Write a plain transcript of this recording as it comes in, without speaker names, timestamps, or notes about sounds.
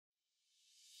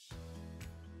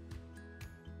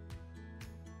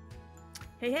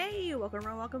Hey, welcome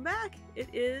around, welcome back. It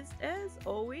is, as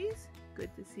always,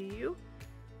 good to see you.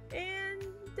 And,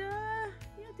 yeah,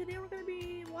 today we're going to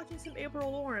be watching some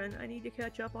April Lauren. I need to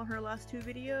catch up on her last two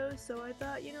videos, so I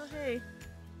thought, hey,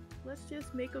 let's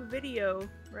just make a video,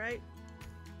 right?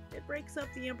 It breaks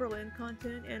up the Amberlynn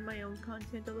content and my own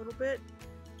content a little bit.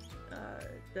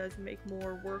 It does make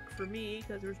more work for me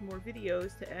because there's more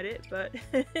videos to edit, but,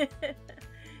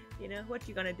 what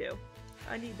you gonna do?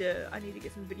 I need to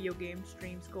get some video game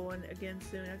streams going again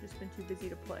soon. I've just been too busy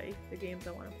to play the games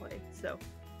I want to play. So,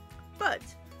 but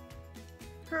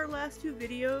her last two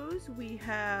videos, we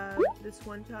have this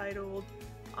one titled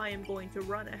 "I am going to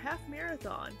run a half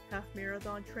marathon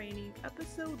training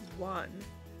episode 1,"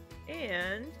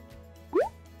 and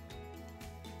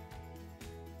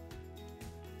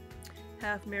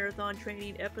half marathon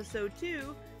training episode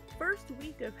 2, first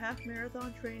week of half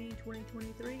marathon training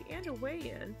 2023, and a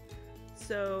weigh-in.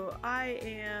 So I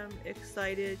am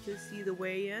excited to see the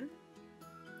weigh-in.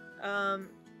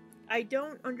 I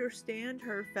don't understand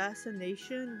her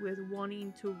fascination with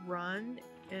wanting to run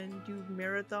and do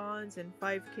marathons and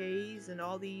 5Ks and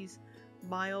all these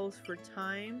miles for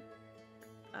time,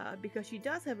 because she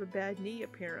does have a bad knee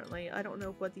apparently. I don't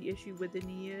know what the issue with the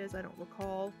knee is, I don't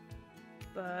recall,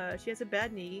 but she has a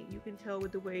bad knee. You can tell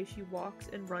with the way she walks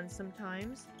and runs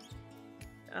sometimes.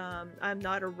 I'm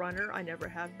not a runner. I never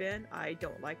have been. I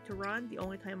don't like to run. The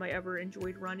only time I ever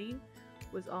enjoyed running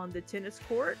was on the tennis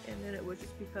court, and then it was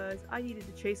just because I needed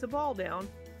to chase a ball down.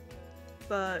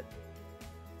 But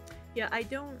yeah, I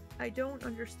don't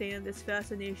understand this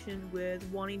fascination with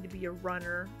wanting to be a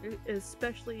runner,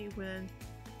 especially when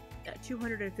at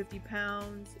 250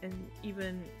 pounds, and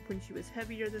even when she was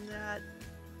heavier than that.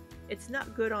 It's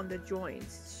not good on the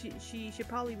joints. She should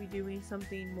probably be doing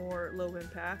something more low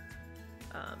impact.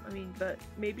 But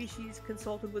maybe she's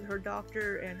consulted with her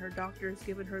doctor and her doctor has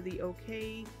given her the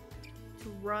okay to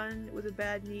run with a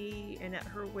bad knee and at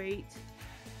her weight.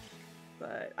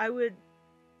 But I would,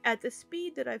 at the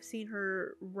speed that I've seen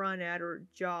her run at, or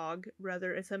jog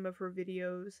rather, in some of her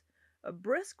videos, a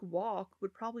brisk walk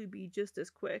would probably be just as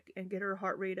quick and get her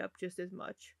heart rate up just as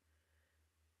much.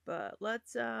 But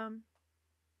let's,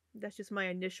 that's just my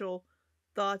initial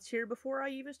thoughts here before I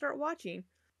even start watching.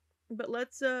 But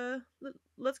let's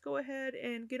go ahead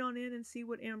and get on in and see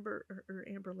what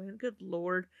Amberlynn, good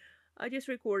lord. I just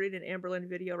recorded an Amberlynn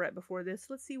video right before this.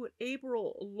 Let's see what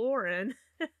April Lauren,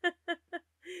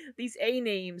 these A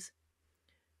names,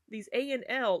 these A and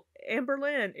L,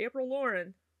 Amberlynn, April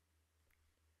Lauren.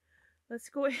 Let's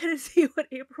go ahead and see what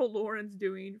April Lauren's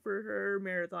doing for her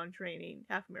marathon training,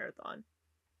 half marathon.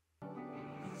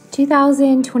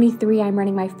 2023, I'm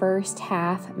running my first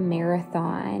half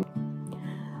marathon.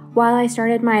 While I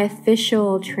started my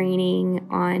official training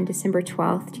on December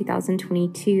 12th,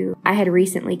 2022, I had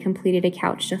recently completed a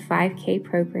Couch to 5K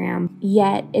program.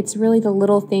 Yet, it's really the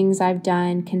little things I've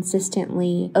done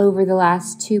consistently over the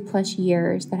last 2+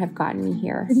 years that have gotten me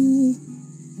here.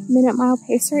 30-minute mile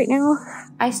pace right now.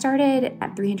 I started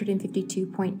at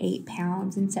 352.8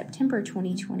 pounds in September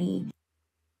 2020.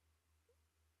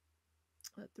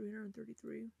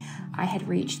 333. I had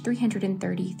reached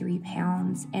 333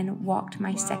 pounds and walked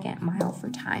my second mile for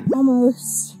time.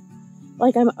 Almost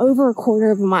like I'm over a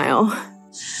quarter of a mile.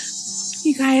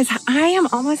 You guys, I am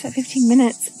almost at 15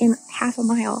 minutes in half a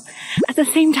mile at the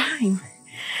same time.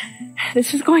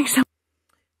 This is going so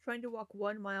Trying to walk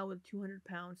 1 mile with 200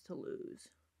 pounds to lose.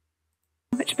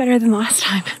 much better than last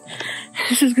time.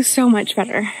 This is so much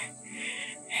better.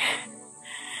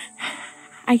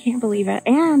 I can't believe it.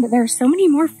 And there's so many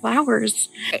more flowers.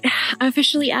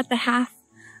 Officially at the half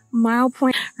mile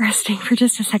point. Resting for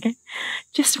just a second.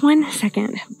 Just 1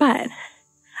 second. But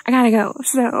I gotta go.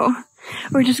 So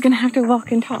we're just gonna have to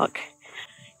walk and talk.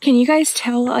 Can you guys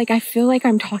tell, like, I feel like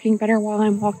I'm talking better while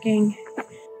I'm walking?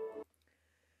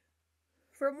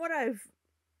 From what I've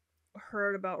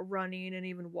heard about running and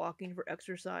even walking for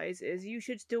exercise is you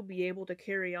should still be able to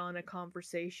carry on a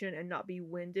conversation and not be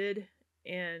winded.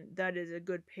 And that is a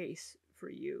good pace for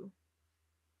you.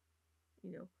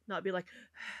 Not be like,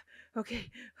 okay,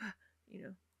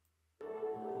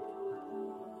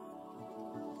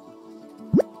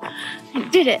 I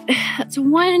did it. That's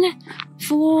 1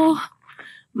 full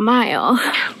mile.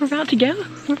 We're about to go.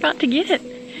 We're about to get it.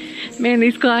 Man,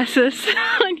 these glasses.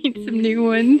 I need some new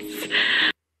ones.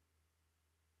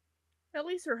 At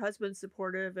least her husband's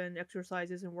supportive and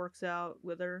exercises and works out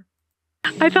with her.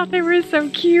 I thought they were so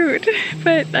cute,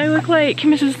 but I look like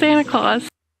Mrs. Santa Claus.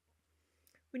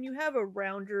 When you have a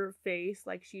rounder face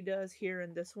like she does here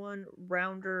in this one,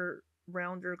 rounder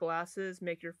glasses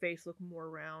make your face look more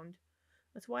round.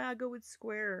 That's why I go with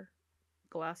square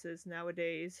glasses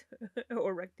nowadays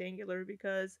or rectangular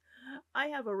because I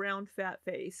have a round fat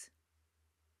face.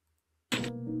 Okay,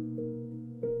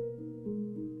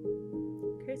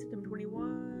 September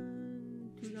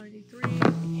 21, 293.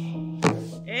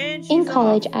 And In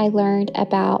college, off. I learned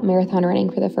about marathon running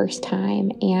for the first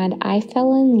time, and I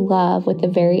fell in love with the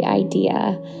very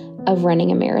idea of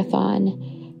running a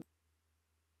marathon.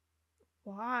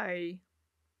 Why?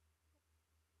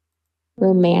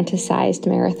 Romanticized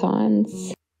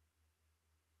marathons.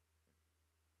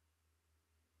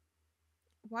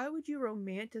 Why would you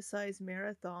romanticize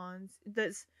marathons?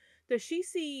 Does she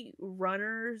see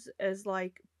runners as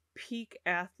like peak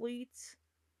athletes?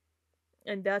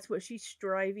 And that's what she's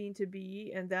striving to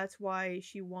be, and that's why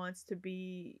she wants to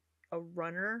be a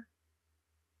runner?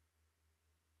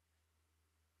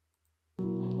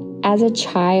 As a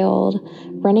child,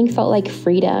 running felt like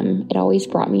freedom. It always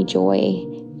brought me joy.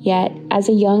 Yet, as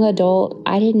a young adult,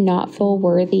 I did not feel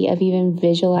worthy of even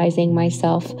visualizing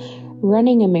myself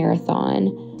running a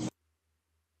marathon.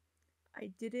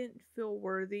 I didn't feel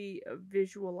worthy of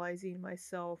visualizing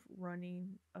myself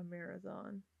running a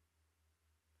marathon.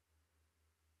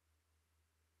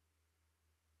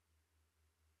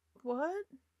 What?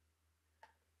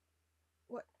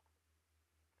 What?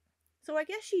 So I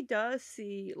guess she does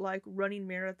see like running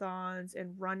marathons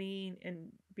and running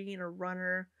and being a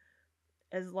runner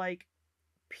as like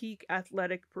peak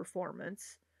athletic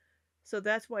performance. So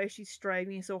that's why she's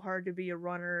striving so hard to be a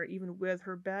runner even with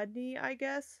her bad knee, I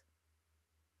guess.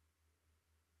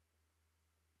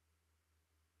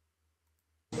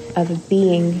 Of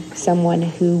being someone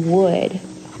who would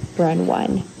run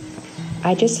one.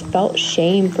 I just felt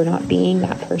shame for not being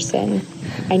that person.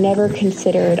 I never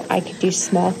considered I could do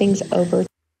small things over.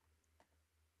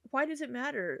 Why does it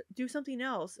matter? Do something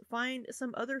else. Find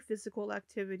some other physical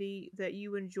activity that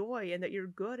you enjoy and that you're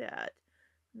good at.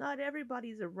 Not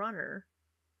everybody's a runner.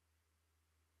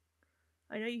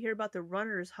 I know you hear about the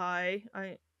runner's high.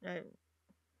 I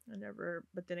never,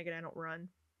 but then again, I don't run.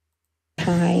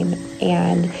 Time,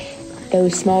 and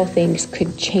those small things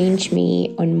could change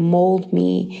me and mold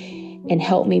me and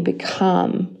help me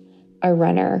become a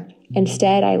runner.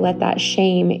 Instead, I let that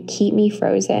shame keep me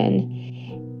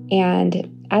frozen.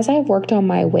 And as I've worked on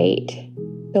my weight,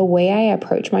 the way I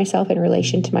approach myself in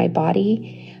relation to my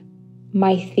body,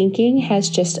 my thinking has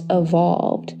just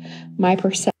evolved. My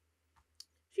perception.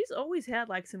 She's always had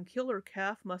like some killer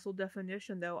calf muscle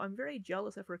definition, though. I'm very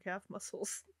jealous of her calf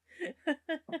muscles.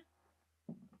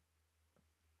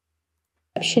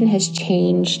 Perception has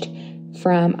changed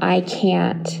from I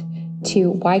can't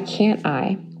to why can't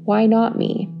I? Why not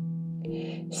me?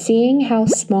 Seeing how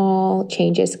small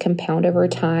changes compound over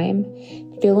time,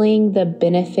 feeling the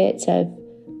benefits of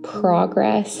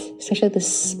progress, especially the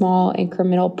small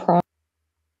incremental progress.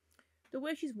 The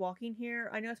way she's walking here,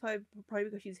 I know it's probably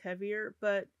because she's heavier,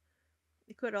 but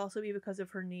it could also be because of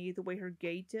her knee, the way her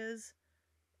gait is.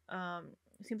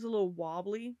 It seems a little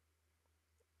wobbly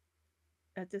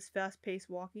at this fast-paced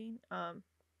walking.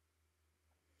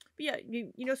 But yeah,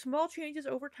 you know, small changes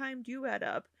over time do add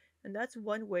up, and that's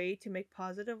one way to make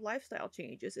positive lifestyle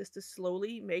changes, is to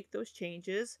slowly make those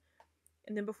changes,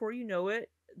 and then before you know it,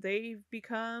 they've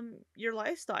become your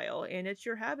lifestyle, and it's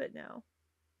your habit now.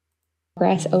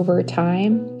 Progress over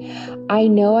time. I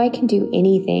know I can do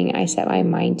anything I set my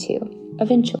mind to,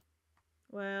 eventually.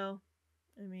 Well,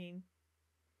 I mean,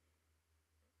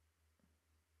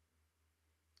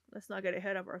 let's not get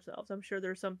ahead of ourselves. I'm sure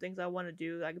there's some things I want to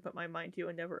do that I can put my mind to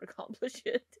and never accomplish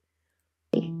it.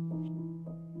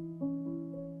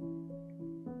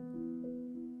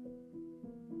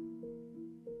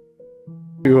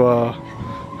 To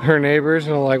her neighbors,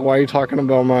 and like, why are you talking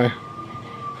about my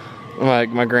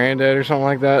granddad or something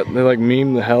like that? They like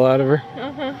meme the hell out of her.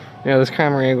 Yeah, this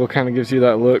camera angle kind of gives you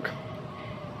that look.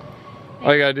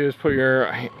 All you gotta do is put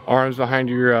your arms behind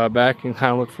your back and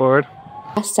kind of look forward.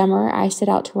 Last summer, I set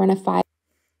out to run a 5K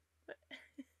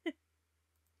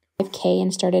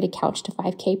and started a Couch to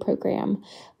 5K program.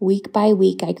 Week by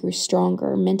week, I grew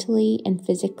stronger mentally and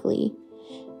physically.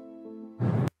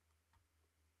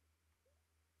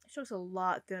 She looks a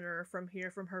lot thinner from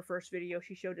here, from her first video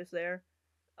she showed us there.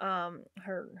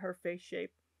 Her face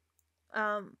shape.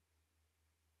 I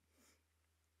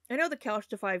know the Couch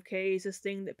to 5K is this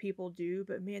thing that people do,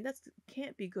 but man, that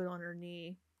can't be good on her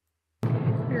knee.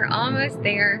 We're almost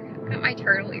there. I've got my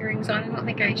turtle earrings on. I don't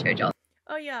think I showed y'all.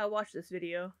 Oh yeah, I watched this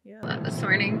video. Yeah. This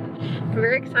morning. I'm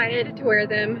very excited to wear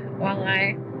them while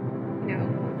I,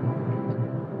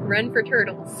 run for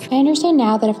turtles. I understand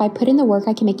now that if I put in the work,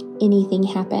 I can make anything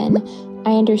happen.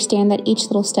 I understand that each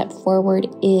little step forward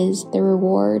is the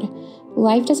reward.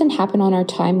 Life doesn't happen on our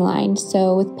timeline,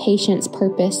 so with patience,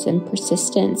 purpose, and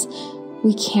persistence,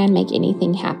 we can make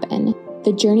anything happen.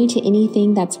 The journey to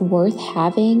anything that's worth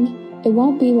having, it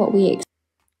won't be what we expect.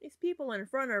 These people in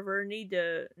front of her need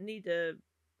to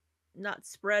not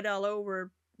spread all over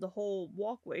the whole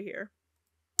walkway here.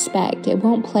 It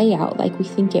won't play out like we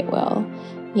think it will.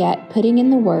 Yet, putting in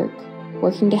the work,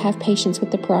 working to have patience with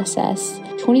the process,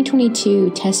 2022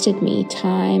 tested me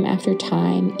time after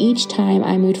time. Each time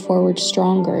I moved forward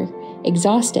stronger,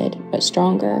 exhausted, but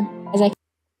stronger.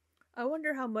 I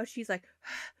wonder how much she's like,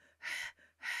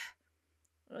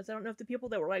 I don't know if the people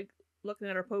that were like looking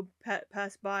at her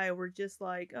pass by were just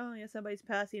like, oh yeah, somebody's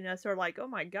passing us, or like, oh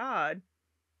my god,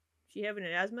 is she having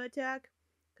an asthma attack?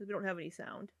 Because we don't have any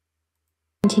sound.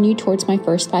 Continued towards my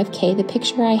first 5K, the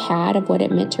picture I had of what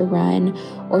it meant to run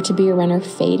or to be a runner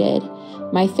faded.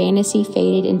 My fantasy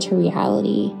faded into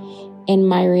reality, and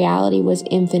my reality was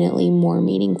infinitely more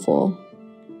meaningful.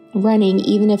 Running,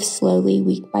 even if slowly,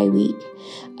 week by week,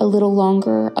 a little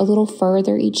longer, a little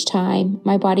further each time,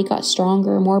 my body got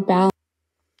stronger, more balanced.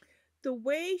 The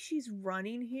way she's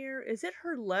running here, is it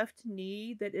her left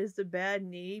knee that is the bad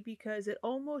knee? Because it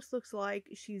almost looks like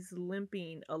she's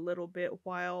limping a little bit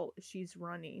while she's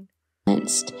running.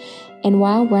 And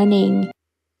while running,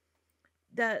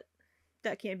 that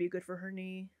can't be good for her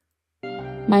knee.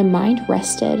 My mind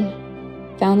rested,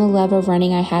 found the love of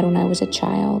running I had when I was a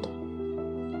child.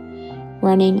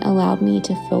 Running allowed me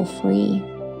to feel free.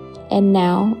 And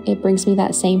now it brings me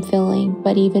that same feeling,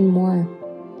 but even more.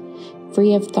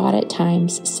 Free of thought at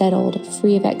times, settled,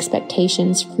 free of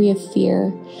expectations, free of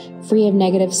fear, free of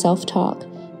negative self-talk,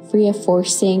 free of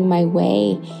forcing my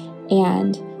way,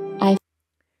 and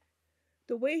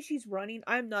the way she's running,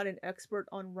 I'm not an expert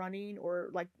on running or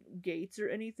like gaits or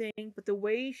anything, but the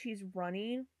way she's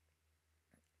running,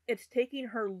 it's taking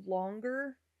her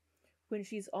longer when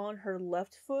she's on her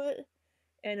left foot,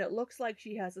 and it looks like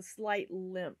she has a slight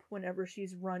limp whenever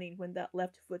she's running when that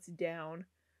left foot's down.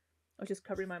 I was just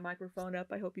covering my microphone up.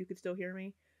 I hope you could still hear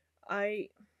me. I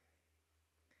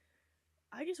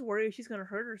just worry she's gonna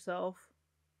hurt herself.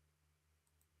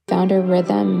 Found a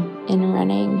rhythm in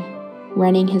running.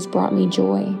 Running has brought me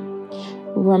joy.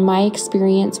 My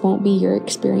experience won't be your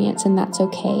experience, and that's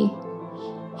okay.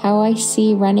 How I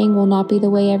see running will not be the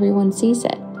way everyone sees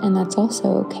it, and that's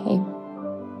also okay.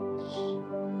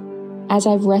 As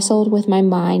I've wrestled with my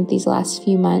mind these last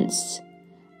few months,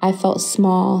 I felt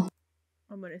small.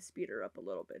 I'm going to speed her up a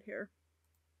little bit here.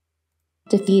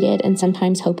 Defeated, and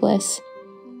sometimes hopeless.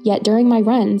 Yet during my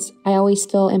runs, I always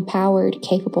feel empowered,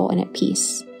 capable, and at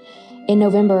peace. In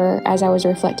November, as I was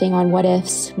reflecting on what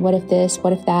ifs, what if this,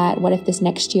 what if that, what if this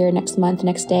next year, next month,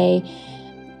 next day,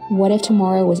 what if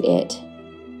tomorrow was it?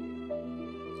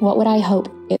 What would I hope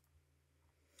it?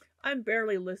 I'm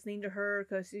barely listening to her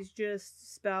because she's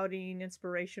just spouting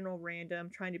inspirational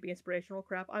random, trying to be inspirational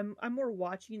crap. I'm more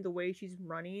watching the way she's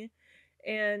running.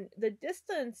 And the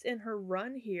distance in her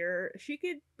run here, she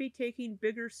could be taking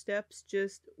bigger steps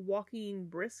just walking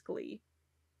briskly.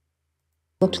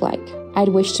 Looked like. I'd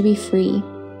wish to be free,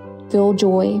 feel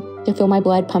joy, to feel my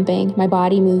blood pumping, my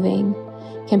body moving,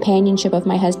 companionship of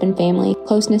my husband, family,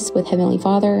 closeness with Heavenly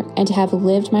Father, and to have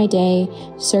lived my day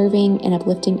serving and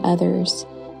uplifting others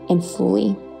and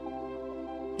fully.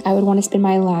 I would want to spend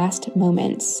my last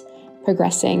moments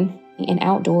progressing and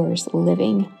outdoors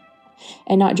living,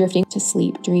 and not drifting to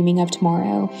sleep, dreaming of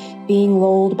tomorrow, being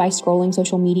lulled by scrolling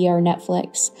social media or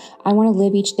Netflix. I want to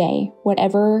live each day,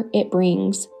 whatever it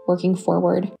brings, working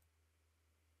forward.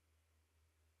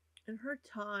 And her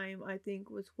time, I think,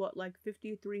 was like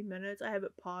 53 minutes. I have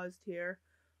it paused here.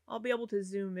 I'll be able to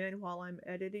zoom in while I'm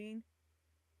editing.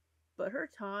 But her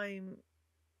time,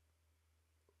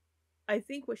 I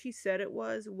think what she said it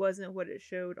wasn't what it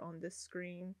showed on this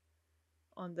screen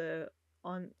on the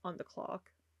clock.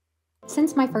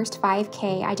 Since my first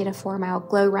 5K, I did a 4-mile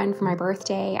glow run for my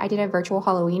birthday. I did a virtual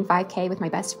Halloween 5K with my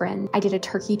best friend. I did a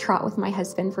turkey trot with my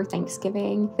husband for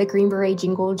Thanksgiving, the Green Beret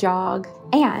jingle jog,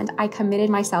 and I committed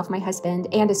myself, my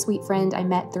husband, and a sweet friend I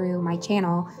met through my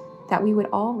channel that we would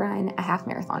all run a half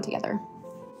marathon together.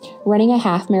 Running a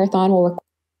half marathon will require...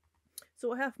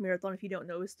 So a half marathon, if you don't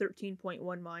know, is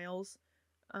 13.1 miles.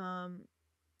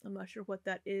 I'm not sure what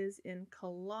that is in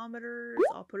kilometers.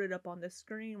 I'll put it up on the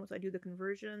screen once I do the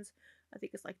conversions. I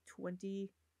think it's like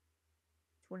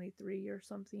 23 or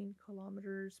something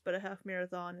kilometers, but a half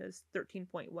marathon is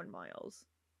 13.1 miles.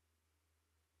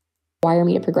 Require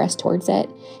me to progress towards it.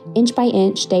 Inch by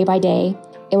inch, day by day,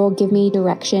 it will give me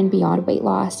direction beyond weight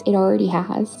loss. It already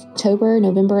has. October,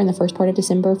 November, and the first part of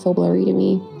December feel blurry to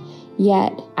me.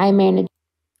 Yet, I managed.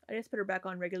 I just put her back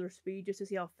on regular speed just to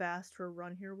see how fast her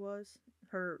run here was,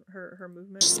 her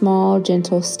movement. Small,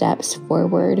 gentle steps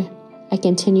forward. I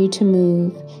continue to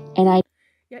move, and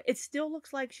yeah, it still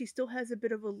looks like she still has a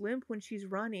bit of a limp when she's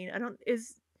running.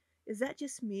 Is that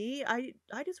just me? I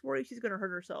just worry she's gonna hurt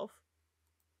herself.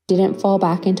 Didn't fall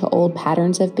back into old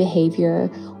patterns of behavior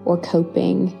or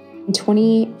coping. In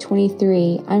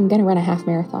 2023, I'm gonna run a half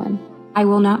marathon. I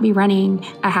will not be running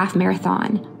a half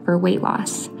marathon for weight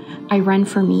loss. I run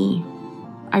for me.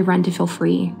 I run to feel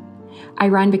free. I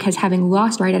run because having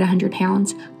lost right at 100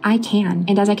 pounds, I can.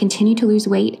 And as I continue to lose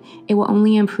weight, it will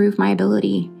only improve my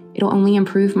ability. It'll only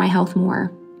improve my health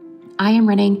more. I am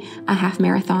running a half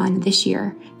marathon this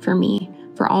year for me,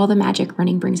 for all the magic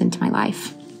running brings into my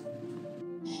life.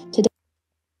 Today,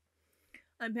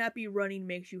 I'm happy running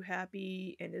makes you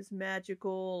happy and is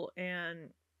magical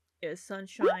and is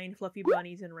sunshine, fluffy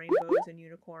bunnies, and rainbows and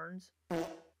unicorns.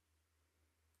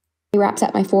 wraps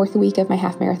up my 4th week of my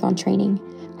half marathon training.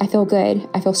 I feel good.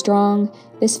 I feel strong.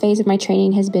 This phase of my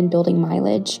training has been building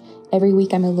mileage. Every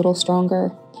week I'm a little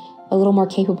stronger, a little more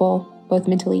capable, both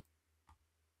mentally.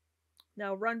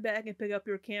 Now run back and pick up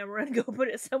your camera and go put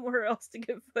it somewhere else to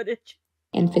get footage.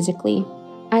 And physically.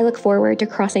 I look forward to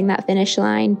crossing that finish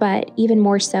line, but even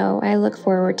more so, I look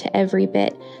forward to every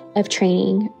bit of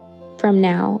training from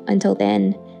now until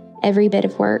then, every bit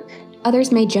of work.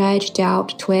 Others may judge,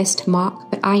 doubt, twist,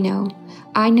 mock, but I know,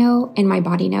 and my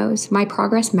body knows, my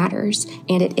progress matters,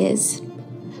 and it is.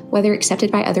 Whether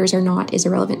accepted by others or not is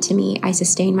irrelevant to me. I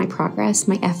sustain my progress,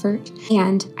 my effort,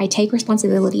 and I take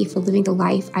responsibility for living the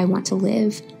life I want to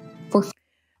live.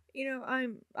 You know,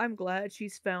 I'm glad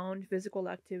she's found physical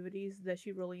activities that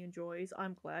she really enjoys.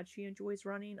 I'm glad she enjoys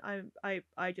running.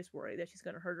 I just worry that she's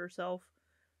gonna hurt herself.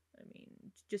 I mean,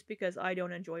 just because I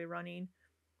don't enjoy running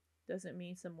doesn't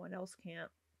mean someone else can't.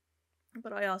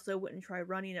 But I also wouldn't try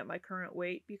running at my current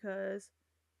weight because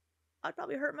I'd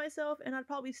probably hurt myself and I'd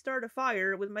probably start a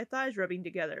fire with my thighs rubbing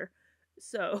together.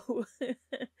 So,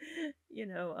 you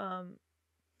know, I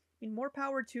mean, more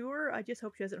power to her. I just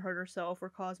hope she doesn't hurt herself or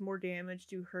cause more damage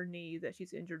to her knee that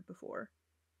she's injured before.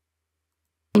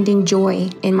 Finding joy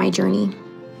in my journey.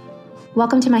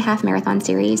 Welcome to my half marathon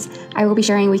series. I will be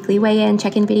sharing weekly weigh-in,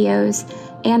 check-in videos,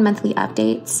 and monthly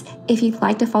updates. If you'd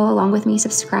like to follow along with me,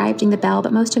 subscribe, ding the bell,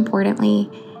 but most importantly,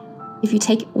 if you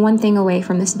take one thing away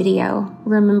from this video,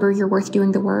 remember you're worth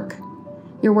doing the work.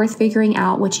 You're worth figuring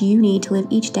out what you need to live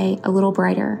each day a little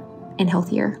brighter and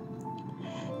healthier.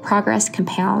 Progress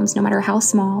compounds, no matter how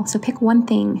small, so pick one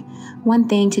thing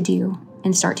to do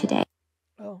and start today.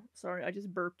 Oh, sorry, I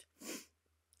just burped.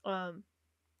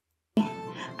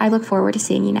 I look forward to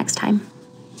seeing you next time.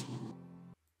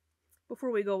 Before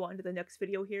we go on to the next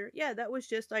video here, yeah, that was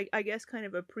just, I guess, kind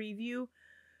of a preview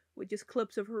with just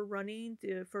clips of her running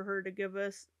for her to give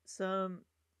us some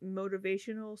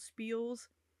motivational spiels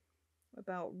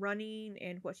about running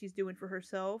and what she's doing for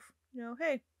herself. You know,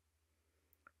 hey,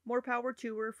 more power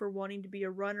to her for wanting to be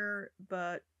a runner,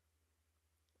 but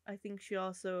I think she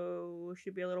also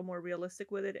should be a little more realistic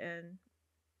with it and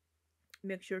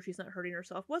make sure she's not hurting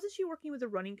herself. Wasn't she working with a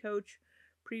running coach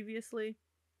previously?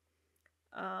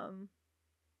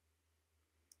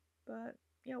 But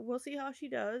yeah, we'll see how she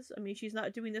does. I mean, she's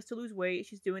not doing this to lose weight.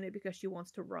 She's doing it because she wants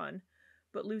to run.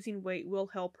 But losing weight will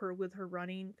help her with her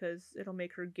running because it'll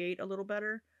make her gait a little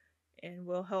better and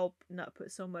will help not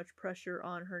put so much pressure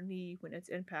on her knee when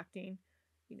it's impacting,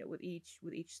 you know, with each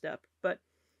step. But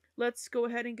let's go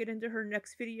ahead and get into her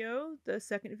next video, the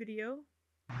second video.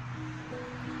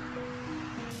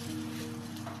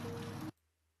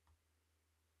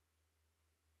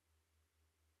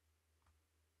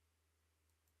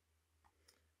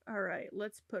 Alright,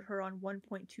 let's put her on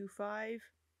 1.25.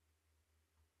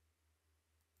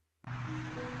 Alright,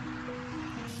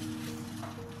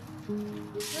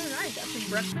 got some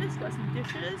breakfast, got some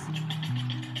dishes,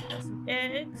 got some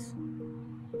eggs,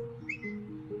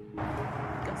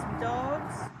 got some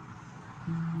dogs,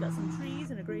 got some trees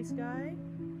and a gray sky,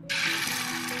 more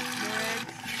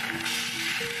eggs,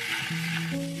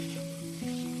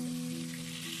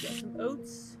 got some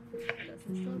oats, got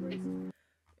some strawberries.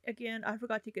 Again, I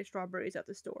forgot to get strawberries at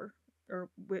the store, or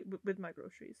with my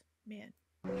groceries. Man.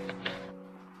 I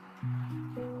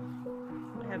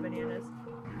have bananas.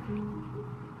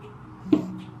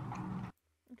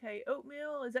 Okay,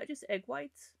 oatmeal, is that just egg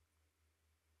whites?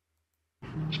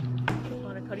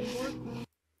 On a cutting board?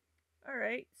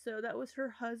 Alright, so that was her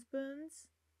husband's.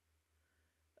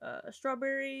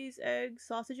 Strawberries, eggs,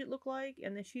 sausage it looked like,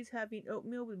 and then she's having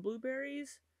oatmeal with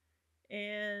blueberries,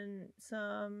 and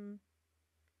some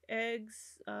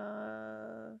eggs,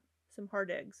 some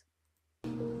hard eggs.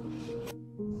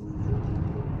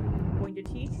 Going to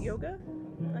teach yoga,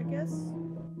 I guess.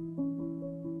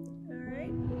 Alright.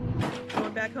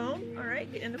 Going back home?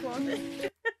 Alright, get in the closet.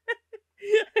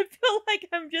 I feel like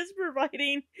I'm just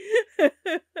providing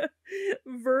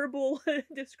verbal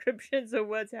descriptions of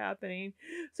what's happening.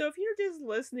 So if you're just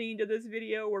listening to this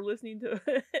video or listening to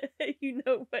you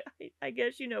know what, I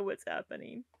guess you know what's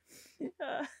happening.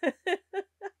 Oh,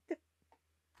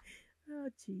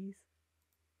 jeez.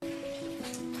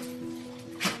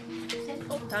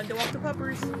 Oh, time to walk the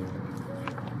puppers.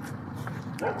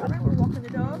 Alright, we're walking the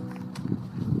dog.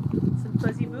 Some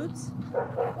fuzzy boots.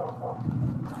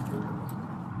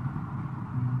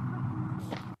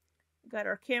 Got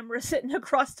our camera sitting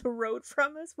across the road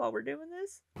from us while we're doing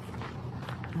this.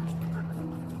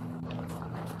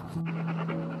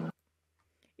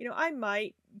 You know, I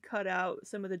might cut out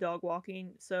some of the dog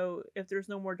walking, so if there's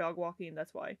no more dog walking,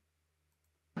 that's why.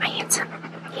 My handsome.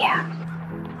 Yeah.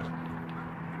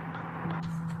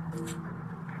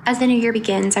 As the new year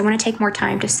begins, I want to take more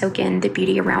time to soak in the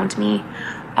beauty around me,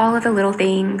 all of the little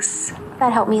things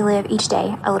that help me live each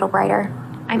day a little brighter.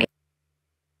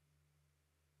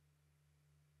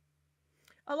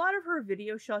 A lot of her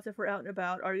video shots of her out and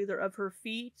about are either of her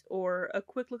feet or a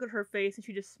quick look at her face and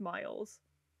she just smiles.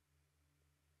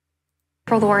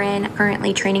 Lauren,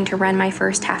 currently training to run my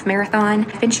first half marathon.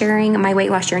 I've been sharing my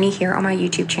weight loss journey here on my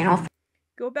YouTube channel.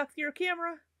 Go back to your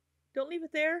camera. Don't leave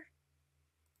it there.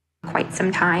 Quite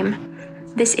some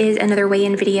time. This is another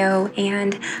weigh-in video,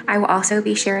 and I will also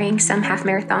be sharing some half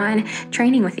marathon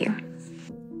training with you.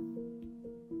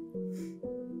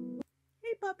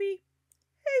 Hey puppy.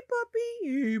 Hey puppy.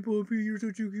 Hey puppy, you're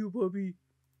such a cute puppy.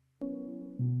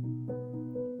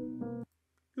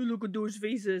 Look at those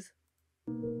faces.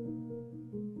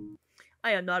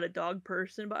 I am not a dog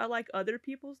person, but I like other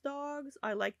people's dogs.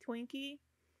 I like Twinkie.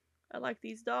 I like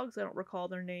these dogs. I don't recall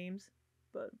their names,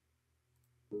 but...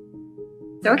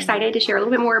 So excited to share a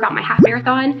little bit more about my half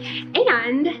marathon,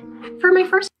 and for my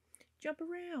first... Jump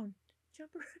around.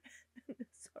 Jump around.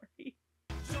 Sorry.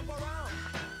 Jump around.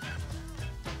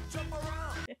 Jump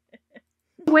around.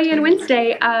 weigh-in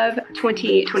Wednesday of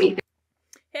 2023.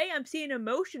 Hey, I'm seeing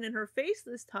emotion in her face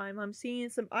this time. I'm seeing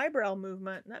some eyebrow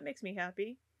movement, and that makes me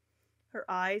happy. Her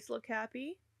eyes look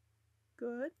happy.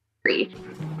 Good.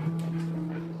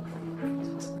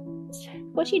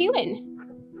 What you doing?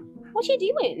 What you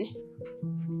doing?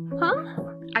 Huh?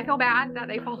 I feel bad that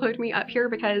they followed me up here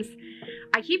because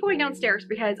I keep going downstairs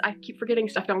because I keep forgetting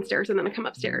stuff downstairs, and then I come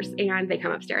upstairs and they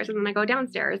come upstairs and then I go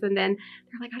downstairs and then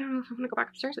they're like, I don't know if I want to go back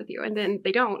upstairs with you. And then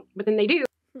they don't, but then they do.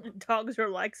 Dogs are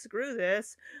like, screw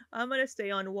this. I'm gonna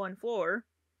stay on one floor.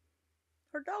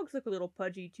 Her dogs look a little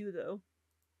pudgy too, though.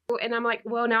 And I'm like,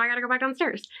 well, now I gotta go back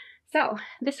downstairs. So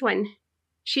this one,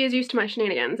 she is used to my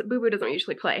shenanigans. Boo Boo doesn't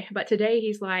usually play, but today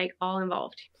he's like all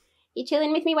involved. You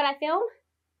chilling with me while I film?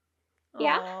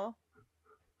 Yeah. Aww.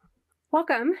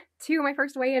 Welcome to my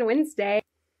first weigh-in Wednesday.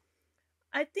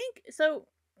 I think so.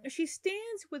 She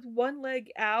stands with one leg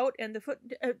out and the foot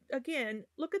again.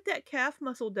 Look at that calf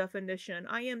muscle definition.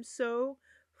 I am so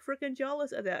freaking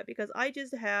jealous of that because I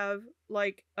just have,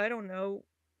 like, I don't know,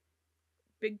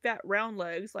 big fat round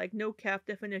legs, like no calf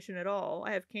definition at all.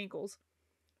 I have cankles.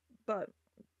 But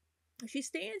she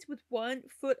stands with one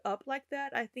foot up like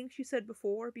that. I think she said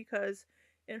before because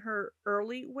in her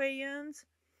early weigh-ins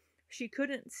she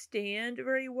couldn't stand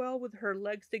very well with her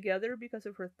legs together because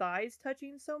of her thighs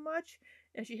touching so much,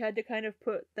 and she had to kind of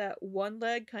put that one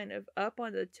leg kind of up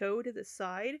on the toe to the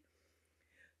side.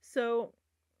 So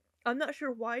I'm not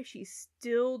sure why she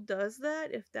still does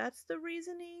that, if that's the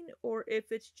reasoning, or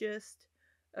if it's just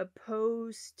a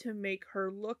pose to make her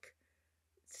look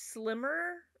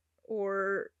slimmer,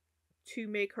 or to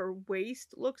make her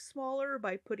waist look smaller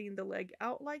by putting the leg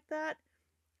out like that.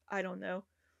 I don't know.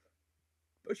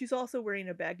 But she's also wearing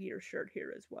a baggier shirt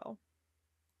here as well.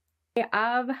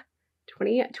 Of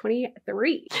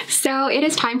 2023. So it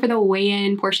is time for the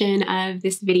weigh-in portion of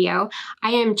this video.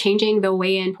 I am changing the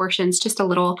weigh-in portions just a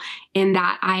little in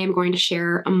that I am going to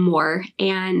share more.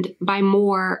 And by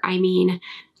more, I mean,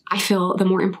 I feel the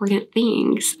more important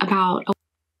things about.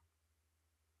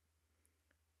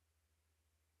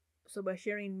 So by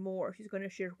sharing more, she's going to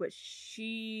share what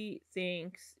she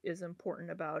thinks is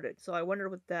important about it. So I wonder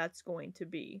what that's going to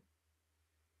be.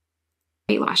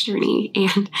 Weight loss journey,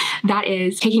 and that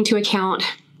is taking into account,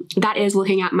 that is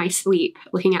looking at my sleep,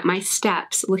 looking at my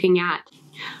steps, looking at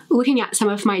some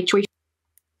of my choices.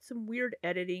 Some weird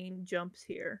editing jumps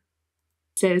here.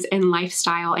 And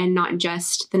lifestyle, and not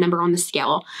just the number on the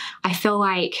scale. I feel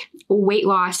like weight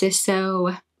loss is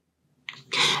so...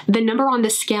 The number on the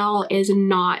scale is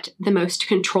not the most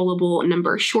controllable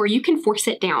number. Sure, you can force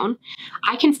it down.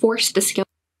 I can force the scale.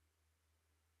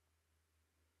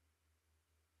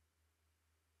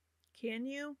 Can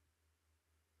you?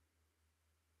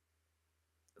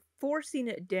 forcing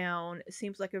it down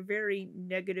seems like a very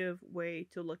negative way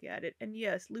to look at it. And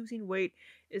yes, losing weight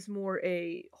is more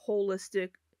a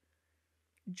holistic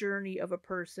journey of a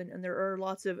person, and there are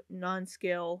lots of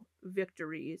non-scale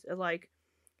victories, like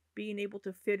being able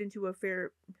to fit into a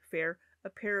pair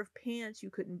of pants you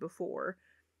couldn't before,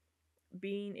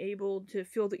 being able to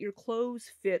feel that your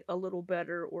clothes fit a little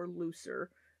better or looser,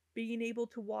 being able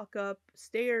to walk up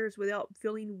stairs without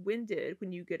feeling winded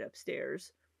when you get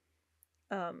upstairs.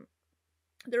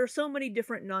 There are so many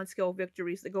different non-scale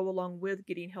victories that go along with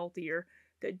getting healthier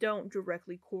that don't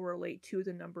directly correlate to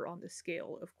the number on the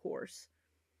scale, of course.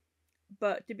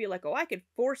 But to be like, oh, I could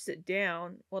force it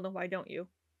down. Well, no, why don't you?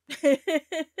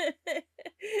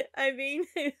 I mean,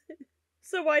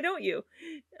 so why don't you?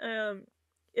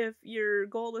 If your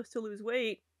goal is to lose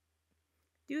weight,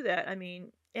 do that. I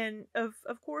mean, and of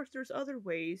course, there's other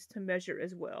ways to measure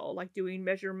as well, like doing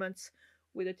measurements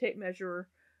with a tape measure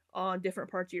on different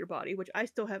parts of your body, which I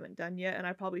still haven't done yet, and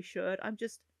I probably should.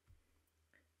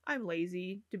 I'm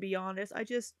lazy, to be honest.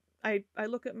 I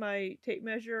look at my tape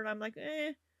measure and I'm like,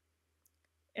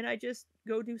 and I just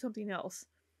go do something else.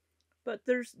 But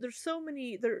there's so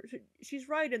many, she's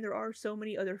right, and there are so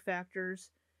many other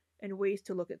factors and ways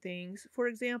to look at things. For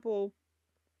example,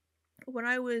 when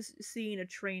I was seeing a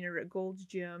trainer at Gold's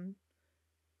Gym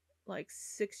like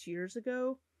 6 years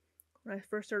ago, when I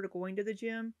first started going to the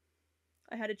gym,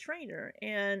 I had a trainer,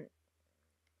 and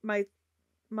my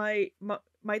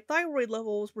thyroid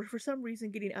levels were for some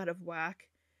reason getting out of whack.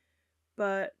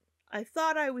 But I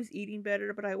thought I was eating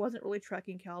better, but I wasn't really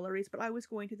tracking calories. But I was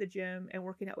going to the gym and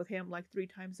working out with him like 3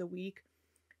 times a week,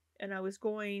 and I was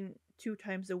going 2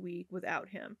 times a week without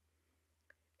him.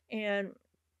 And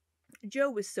Joe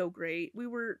was so great.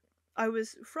 I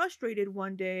was frustrated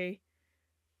one day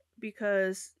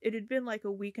because it had been like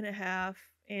a week and a half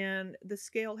and the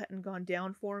scale hadn't gone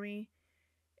down for me.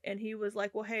 And he was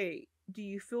like, well, hey, do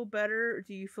you feel better or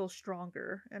do you feel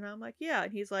stronger? And I'm like, yeah.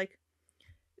 And he's like,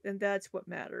 and that's what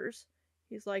matters.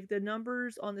 He's like, the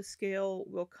numbers on the scale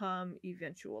will come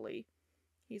eventually.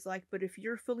 He's like, but if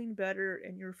you're feeling better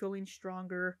and you're feeling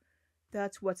stronger,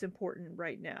 that's what's important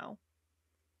right now.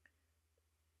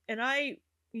 And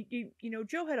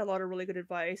Joe had a lot of really good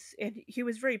advice, and he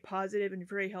was very positive and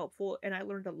very helpful, and I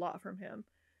learned a lot from him.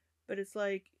 But it's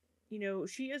like,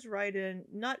 she is right, and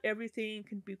not everything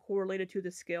can be correlated to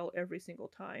the scale every single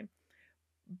time.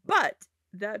 But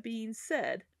that being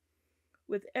said,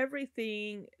 with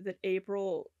everything that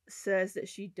April says that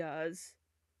she does,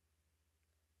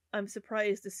 I'm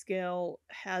surprised the scale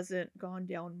hasn't gone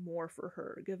down more for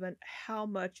her, given how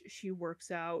much she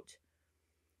works out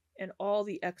and all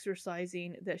the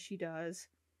exercising that she does.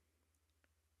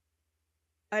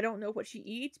 I don't know what she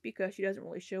eats because she doesn't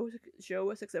really show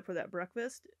us except for that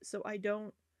breakfast. So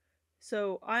I'm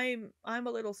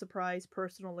a little surprised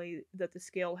personally that the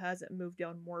scale hasn't moved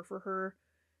down more for her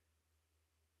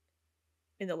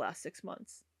in the last 6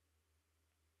 months.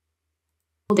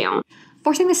 Down.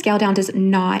 Forcing the scale down does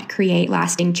not create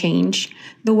lasting change.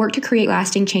 The work to create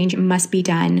lasting change must be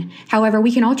done. However,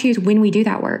 we can all choose when we do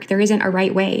that work. There isn't a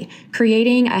right way.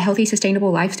 Creating a healthy,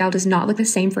 sustainable lifestyle does not look the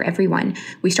same for everyone.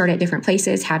 We start at different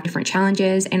places, have different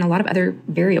challenges, and a lot of other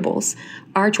variables.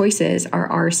 Our choices are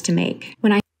ours to make.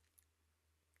 Right,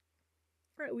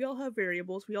 we all have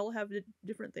variables. We all have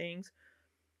different things.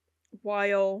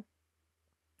 While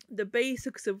the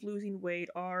basics of losing weight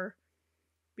are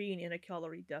being in a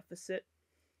calorie deficit,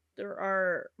 there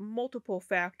are multiple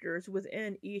factors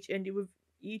within each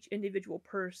individual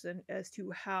person as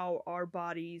to how our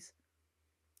bodies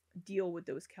deal with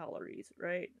those calories,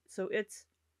 right? So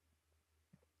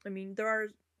there are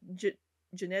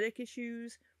genetic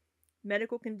issues,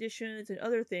 medical conditions, and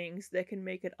other things that can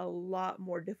make it a lot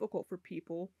more difficult for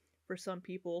some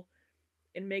people,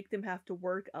 and make them have to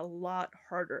work a lot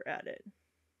harder at it.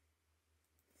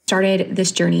 Started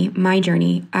this journey, my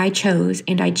journey, I chose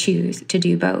and I choose to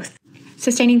do both.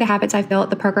 Sustaining the habits I've built,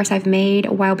 the progress I've made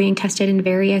while being tested in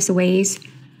various ways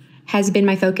has been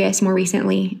my focus more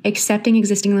recently. Accepting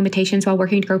existing limitations while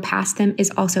working to grow past them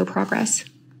is also progress.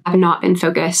 I've not been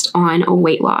focused on a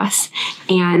weight loss,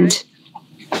 and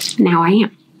now I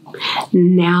am.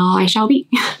 Now I shall be.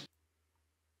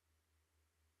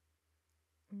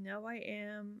 Now I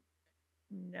am.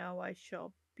 Now I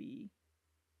shall be.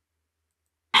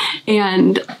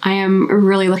 And I am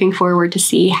really looking forward to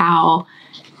see how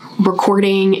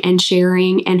recording and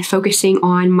sharing and focusing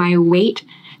on my weight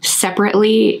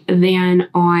separately than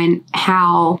on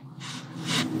how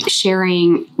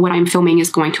sharing what I'm filming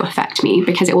is going to affect me,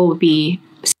 because it will be.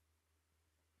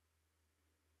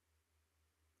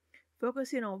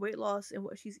 focusing on weight loss and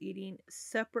what she's eating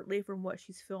separately from what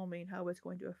she's filming, how it's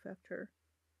going to affect her.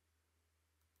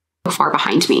 Far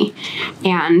behind me.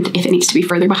 And if it needs to be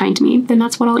further behind me, then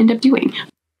that's what I'll end up doing.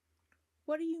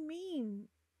 What do you mean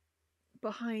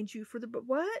behind you?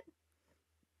 What?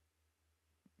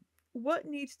 What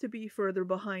needs to be further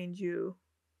behind you?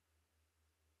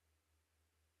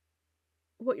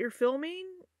 What you're filming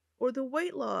or the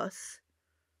weight loss?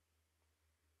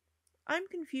 I'm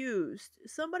confused.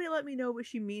 Somebody let me know what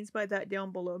she means by that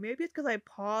down below. Maybe it's because I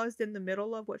paused in the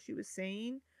middle of what she was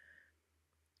saying.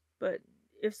 But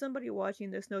if somebody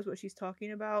watching this knows what she's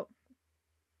talking about,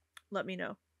 let me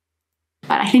know.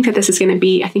 But I think that this is going to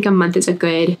be, I think a month is a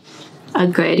good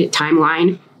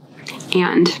timeline.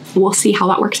 And we'll see how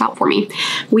that works out for me.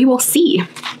 We will see.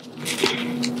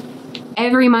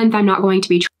 Every month I'm not going to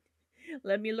be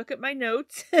Let me look at my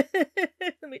notes.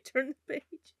 Let me turn the page.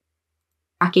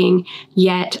 Tracking,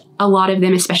 yet a lot of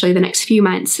them, especially the next few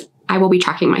months, I will be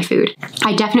tracking my food.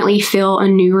 I definitely feel a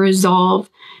new resolve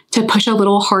to push a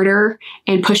little harder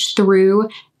and push through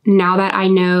now that I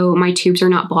know my tubes are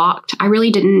not blocked. I really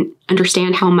didn't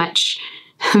understand how much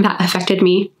that affected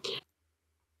me.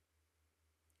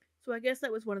 So I guess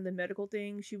that was one of the medical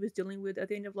things she was dealing with at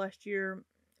the end of last year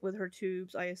with her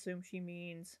tubes. I assume she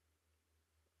means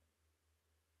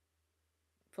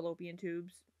fallopian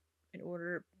tubes in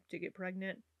order to get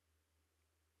pregnant.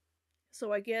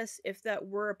 So I guess if that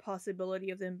were a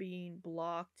possibility of them being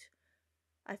blocked,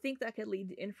 I think that could lead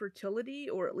to infertility,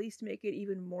 or at least make it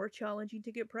even more challenging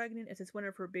to get pregnant, and since one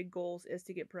of her big goals is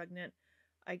to get pregnant,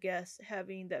 I guess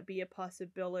having that be a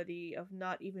possibility of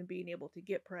not even being able to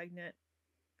get pregnant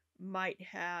might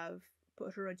have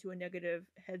put her into a negative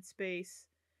headspace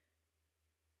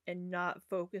and not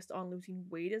focused on losing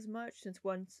weight as much, since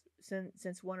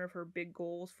one of her big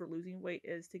goals for losing weight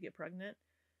is to get pregnant.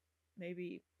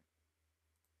 Maybe.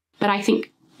 But I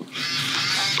think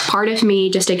part of me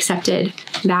just accepted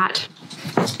that.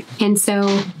 And so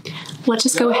let's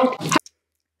just go ahead.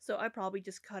 So I probably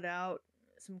just cut out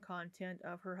some content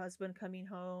of her husband coming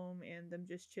home and them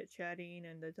just chit-chatting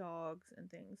and the dogs and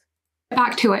things.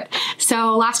 Back to it.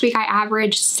 So last week I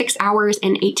averaged 6 hours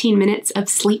and 18 minutes of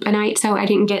sleep a night. So I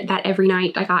didn't get that every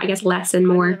night. I got, I guess, less and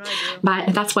more,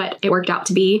 but that's what it worked out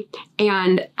to be.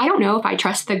 And I don't know if I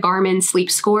trust the Garmin sleep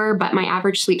score, but my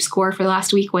average sleep score for the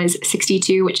last week was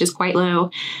 62, which is quite low.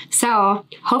 So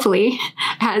hopefully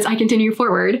as I continue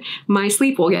forward, my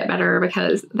sleep will get better,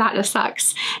 because that just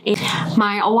sucks. And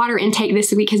my water intake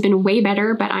this week has been way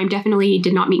better, but I definitely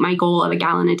did not meet my goal of 1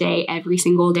 gallon a day every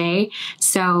single day.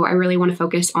 So I really want to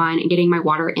focus on getting my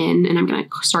water in, and I'm going to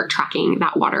start tracking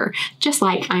that water just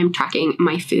like I'm tracking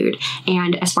my food.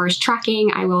 And as far as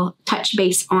tracking, I will touch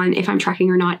base on if I'm tracking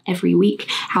or not every week,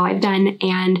 how I've done.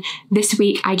 And this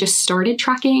week I just started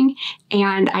tracking,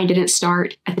 and I didn't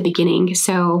start at the beginning.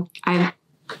 So I've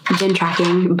been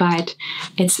tracking, but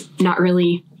it's not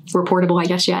really reportable, I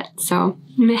guess, yet. So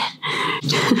meh.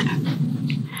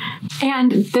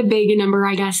 And the big number,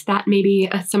 I guess, that maybe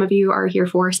some of you are here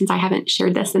for, since I haven't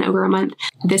shared this in over a month.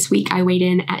 This week I weighed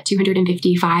in at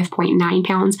 255.9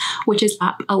 pounds, which is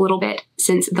up a little bit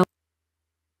since the...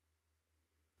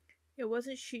 Yeah,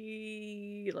 wasn't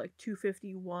she like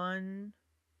 251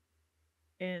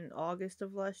 in August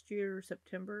of last year or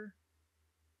September?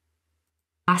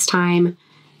 last time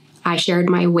I shared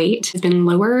my weight has been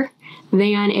lower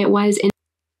than it was in...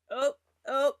 Oh.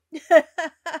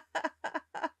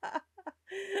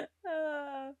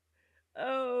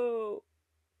 Oh.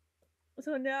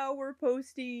 So now we're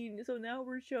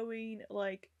showing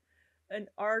like an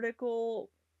article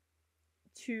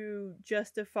to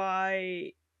justify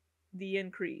the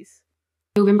increase.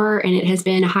 November, and it has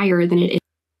been higher than it is.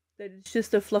 That it's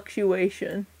just a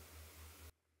fluctuation.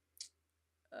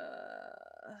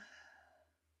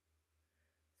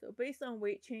 So based on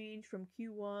weight change from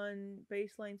Q1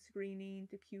 baseline screening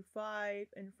to Q5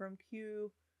 and from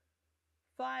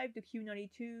Q5 to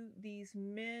Q92, these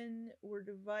men were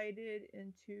divided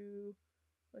into,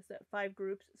 5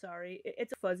 groups? Sorry,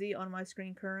 it's fuzzy on my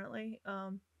screen currently.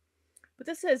 But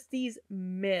this says these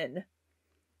men.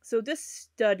 So this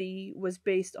study was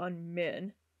based on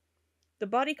men. The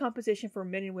body composition for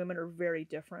men and women are very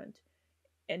different.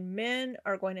 And men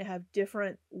are going to have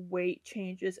different weight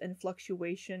changes and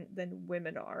fluctuation than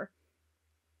women are.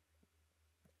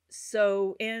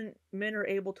 So, and men are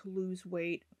able to lose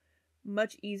weight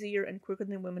much easier and quicker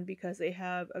than women because they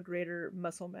have a greater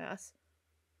muscle mass.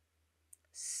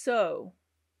 So,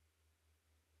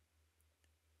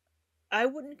 I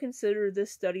wouldn't consider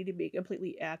this study to be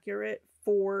completely accurate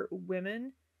for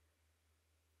women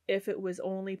if it was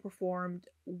only performed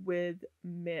with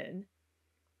men.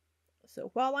 So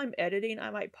while I'm editing, I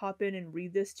might pop in and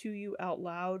read this to you out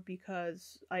loud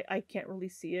because I can't really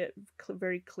see it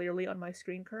very clearly on my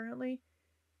screen currently.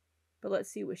 But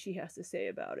let's see what she has to say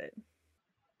about it.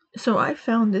 So I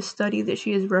found this study that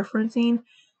she is referencing,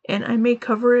 and I may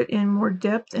cover it in more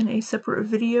depth in a separate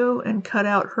video and cut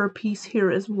out her piece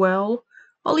here as well.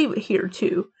 I'll leave it here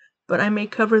too, but I may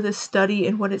cover this study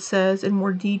and what it says in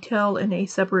more detail in a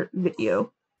separate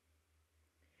video.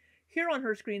 Here on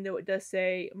her screen, though, it does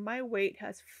say, my weight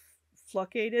has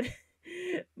fluctuated.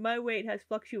 My weight has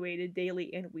fluctuated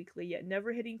daily and weekly, yet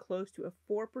never hitting close to a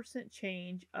 4%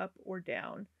 change up or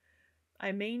down.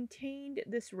 I maintained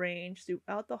this range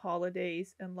throughout the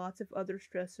holidays and lots of other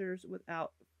stressors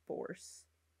without force.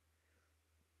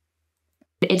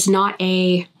 It's not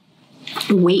a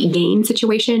weight gain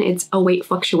situation, it's a weight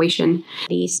fluctuation.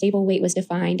 The stable weight was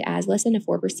defined as less than a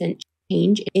 4%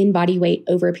 change in body weight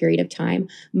over a period of time.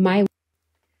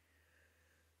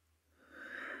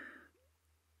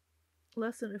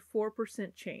 Less than a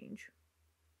 4% change.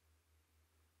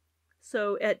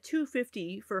 So at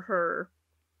 250 for her,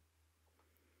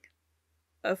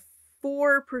 a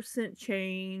 4%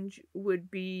 change would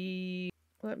be,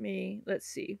 let's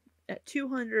see, at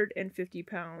 250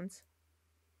 pounds,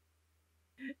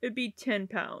 it'd be 10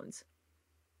 pounds.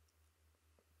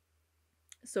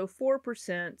 So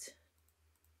 4%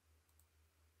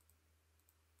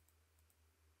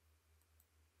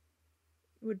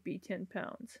 would be 10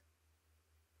 pounds.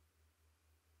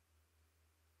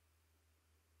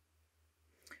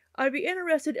 I'd be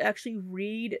interested to actually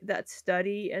read that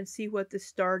study and see what the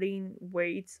starting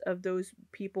weights of those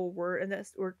people were, and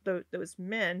those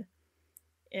men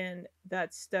in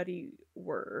that study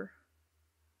were.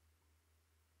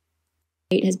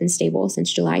 Weight has been stable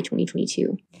since July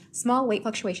 2022. Small weight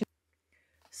fluctuation.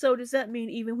 So does that mean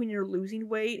even when you're losing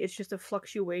weight, it's just a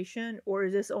fluctuation, or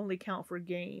does this only count for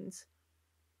gains?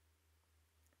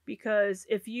 Because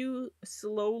if you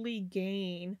slowly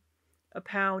gain a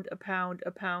pound,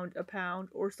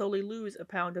 or slowly lose a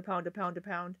pound,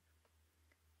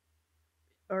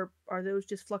 are those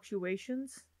just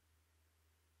fluctuations?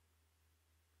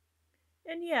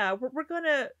 And yeah, we're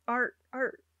gonna, our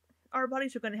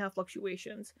bodies are gonna have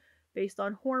fluctuations based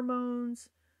on hormones,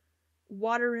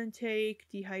 water intake,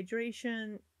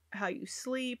 dehydration, how you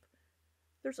sleep.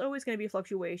 There's always gonna be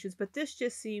fluctuations, but this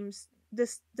just seems,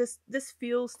 this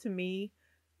feels to me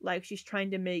like she's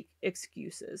trying to make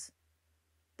excuses.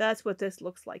 That's what this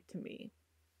looks like to me,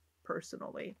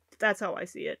 personally. That's how I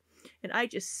see it. And I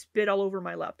just spit all over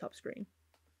my laptop screen.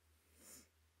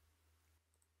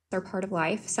 Are part of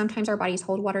life. Sometimes our bodies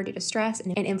hold water due to stress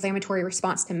and an inflammatory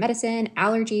response to medicine,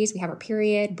 allergies, we have our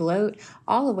period, bloat,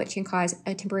 all of which can cause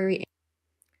a temporary.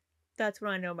 That's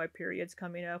when I know my period's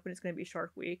coming up and it's going to be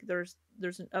Shark Week. There's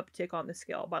an uptick on the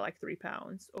scale by like 3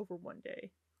 pounds over one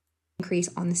day. Increase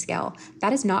on the scale.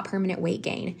 That is not permanent weight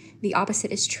gain. The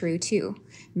opposite is true too.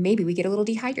 Maybe we get a little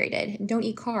dehydrated, don't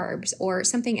eat carbs, or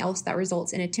something else that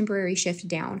results in a temporary shift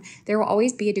down. There will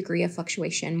always be a degree of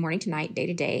fluctuation morning to night, day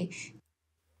to day.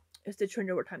 It's the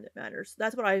trend over time that matters.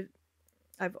 That's what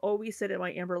I've always said in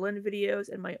my Amber Lynn videos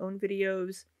and my own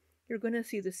videos. You're going to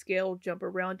see the scale jump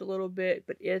around a little bit,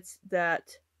 but it's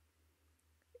that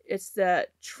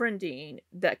trending,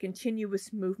 that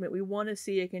continuous movement. We want to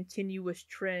see a continuous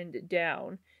trend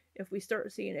down. If we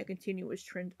start seeing a continuous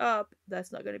trend up,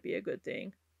 that's not going to be a good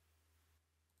thing.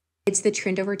 It's the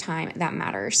trend over time that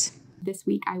matters. This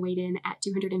week I weighed in at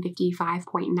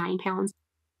 255.9 pounds.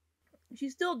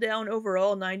 She's still down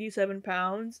overall 97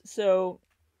 pounds, so,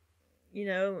 you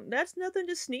know, that's nothing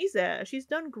to sneeze at. She's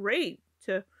done great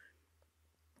to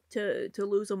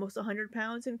lose almost 100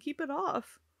 pounds and keep it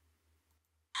off.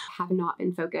 Have not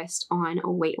been focused on a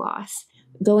weight loss.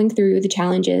 Going through the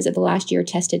challenges of the last year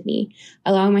tested me.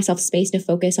 Allowing myself space to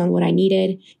focus on what I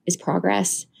needed is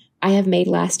progress. I have made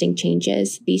lasting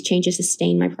changes. These changes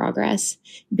sustain my progress.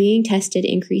 Being tested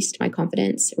increased my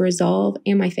confidence, resolve,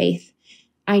 and my faith.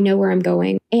 I know where I'm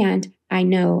going, and I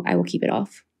know I will keep it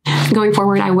off. Going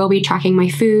forward, I will be tracking my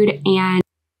food and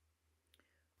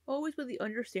always with the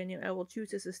understanding I will choose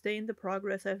to sustain the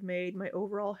progress I've made, my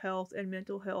overall health and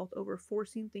mental health, over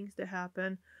forcing things to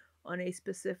happen on a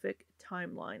specific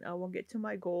timeline. I will get to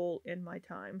my goal in my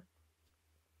time.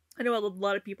 I know a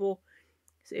lot of people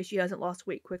say she hasn't lost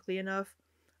weight quickly enough.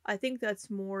 I think that's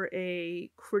more a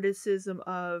criticism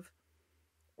of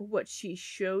what she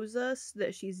shows us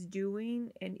that she's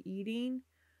doing and eating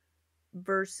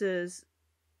versus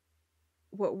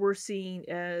what we're seeing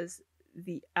as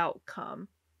the outcome.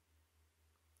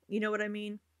 You know what I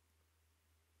mean?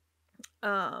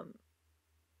 I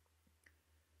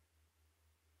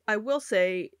I will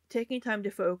say, taking time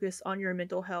to focus on your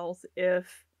mental health,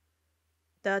 if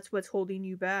that's what's holding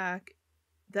you back,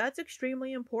 that's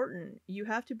extremely important. You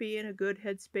have to be in a good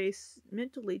headspace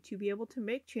mentally to be able to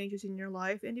make changes in your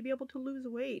life and to be able to lose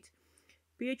weight.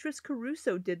 Beatrice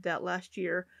Caruso did that last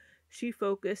year. She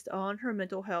focused on her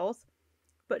mental health,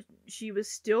 but she was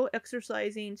still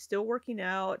exercising, still working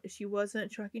out. She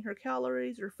wasn't tracking her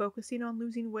calories or focusing on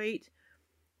losing weight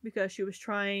because she was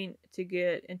trying to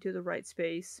get into the right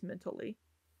space mentally.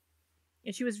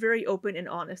 And she was very open and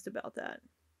honest about that.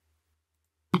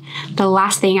 The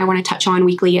last thing I want to touch on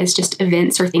weekly is just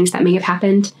events or things that may have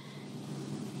happened.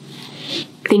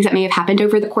 Things that may have happened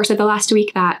over the course of the last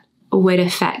week that would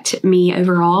affect me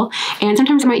overall. And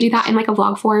sometimes I might do that in like a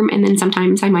vlog form, and then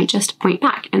sometimes I might just point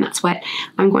back, and that's what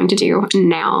I'm going to do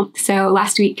now. So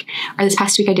last week, or this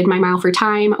past week, I did my Mile for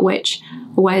Time, which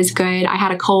was good. I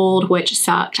had a cold, which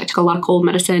sucked. I took a lot of cold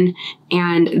medicine,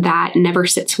 and that never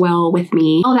sits well with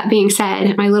me. All that being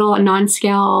said, my little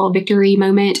non-scale victory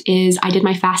moment is I did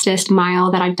my fastest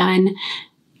mile that I've done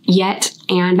yet,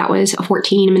 and that was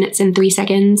 14 minutes and 3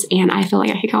 seconds, and I feel like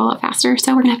I could go a lot faster,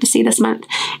 so we're gonna have to see this month.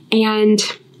 And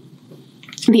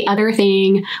the other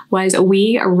thing was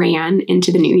we ran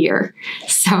into the new year.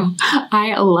 So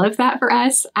I love that for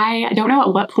us. I don't know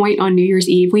at what point on New Year's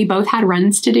Eve, we both had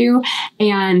runs to do,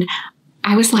 and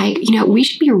I was like, you know, we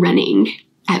should be running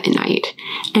at midnight.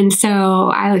 And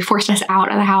so I forced us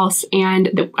out of the house,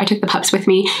 and I took the pups with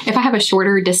me. If I have a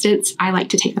shorter distance, I like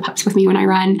to take the pups with me when I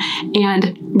run.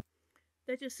 And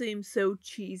that just seems so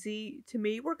cheesy to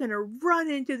me. We're gonna run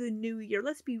into the new year.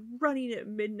 Let's be running at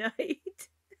midnight.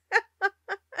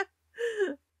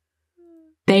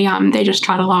 they just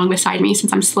trot along beside me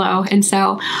since I'm slow. And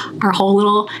so our whole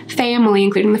little family,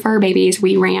 including the fur babies,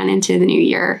 we ran into the new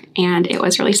year, and it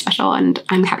was really special, and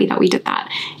I'm happy that we did that.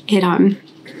 It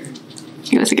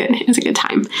was a good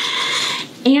time.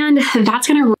 And that's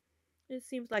gonna... It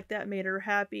seems like that made her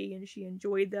happy and she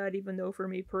enjoyed that, even though for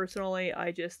me personally,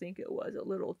 I just think it was a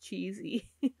little cheesy.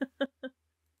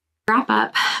 Wrap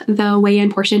up the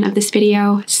weigh-in portion of this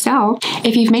video. So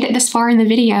if you've made it this far in the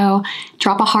video,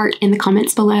 drop a heart in the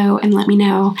comments below and let me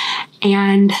know.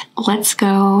 And let's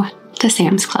go to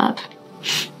Sam's Club.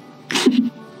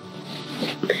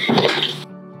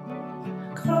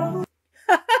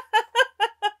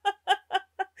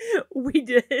 We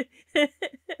did.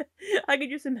 I could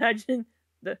just imagine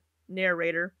the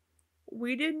narrator.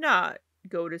 We did not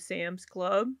go to Sam's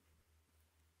Club.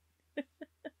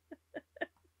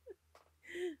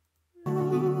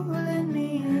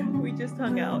 We just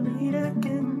hung out,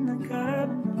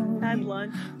 had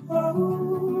lunch,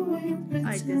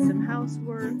 I did some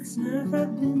housework,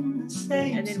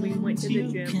 and then we went to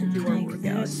the gym to do our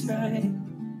workouts.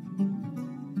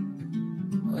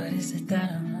 What is it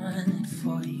that I'm running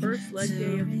for? First leg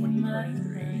day of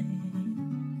 2023.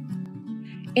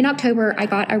 In October, I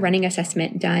got a running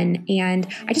assessment done, and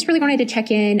I just really wanted to check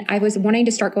in. I was wanting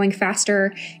to start going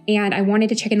faster, and I wanted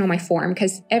to check in on my form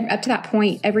because up to that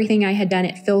point, everything I had done,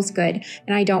 it feels good,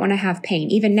 and I don't want to have pain.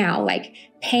 Even now, like,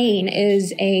 pain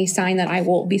is a sign that I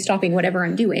will be stopping whatever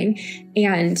I'm doing,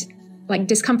 and like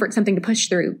discomfort, something to push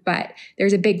through, but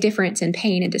there's a big difference in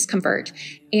pain and discomfort.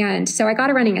 And so I got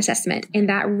a running assessment, and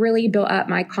that really built up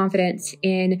my confidence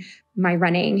in my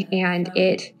running, and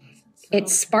it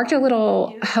sparked a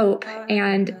little hope,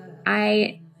 and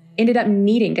I ended up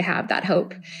needing to have that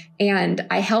hope. And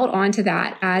I held on to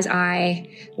that as I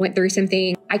went through some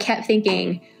things. I kept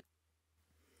thinking.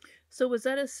 So was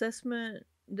that assessment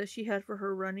that she had for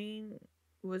her running,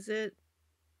 did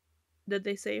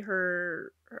they say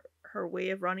her way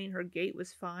of running, her gait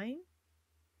was fine?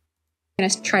 I'm going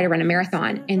to try to run a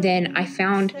marathon. And then I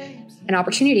found an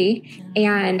opportunity,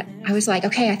 and I was like,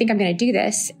 okay, I think I'm going to do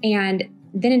this. And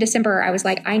then in December, I was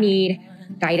like, I need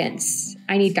guidance.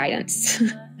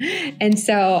 And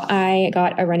so I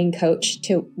got a running coach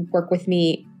to work with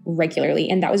me regularly.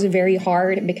 And that was very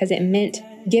hard because it meant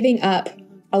giving up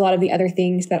a lot of the other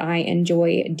things that I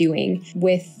enjoy doing.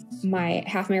 With my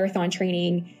half marathon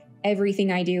training,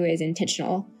 everything I do is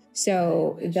intentional.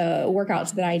 So the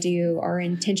workouts that I do are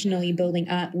intentionally building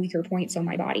up weaker points on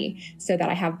my body so that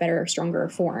I have better, stronger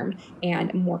form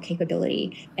and more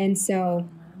capability. And so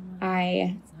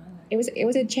it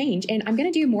was a change, and I'm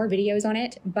going to do more videos on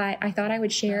it, but I thought I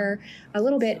would share a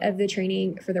little bit of the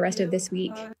training for the rest of this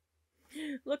week.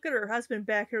 Look at her husband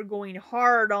back here going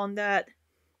hard on that.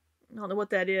 I don't know what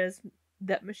that is,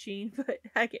 that machine, but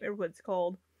I can't remember what it's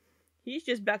called. He's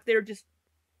just back there just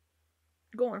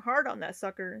going hard on that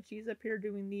sucker, and she's up here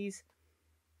doing these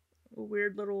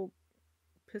weird little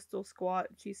pistol squat,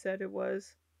 she said it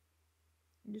was.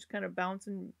 Just kind of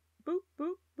bouncing, boop,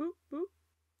 boop, boop, boop.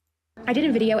 I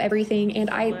didn't video everything, and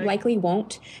I likely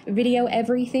won't video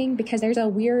everything because there's a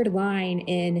weird line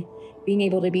in being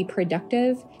able to be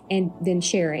productive and then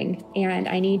sharing. And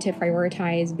I need to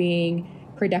prioritize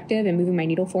being productive and moving my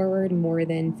needle forward more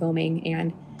than filming.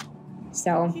 And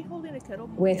so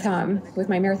with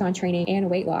my marathon training and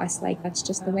weight loss, like that's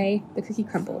just the way the cookie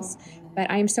crumbles. But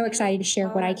I'm so excited to share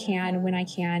what I can when I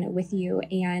can with you.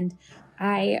 And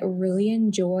I really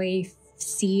enjoy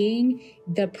seeing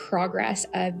the progress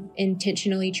of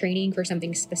intentionally training for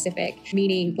something specific,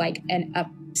 meaning like a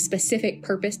specific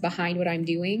purpose behind what I'm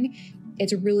doing.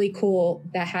 It's really cool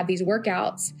that I have these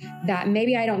workouts that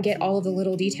maybe I don't get all of the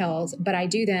little details, but I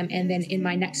do them. And then in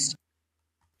my next...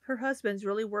 Her husband's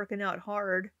really working out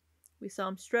hard. We saw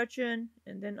him stretching,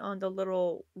 and then on the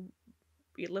little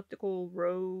elliptical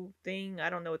row thing, I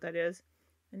don't know what that is.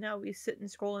 And now he's sitting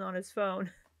scrolling on his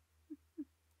phone.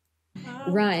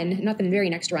 Run, not the very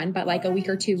next run, but like a week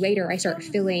or two later, I start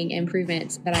feeling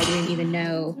improvements that I didn't even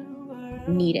know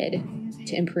needed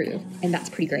to improve. And that's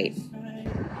pretty great.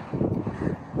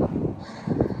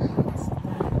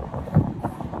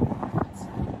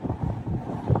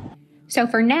 So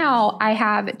for now, I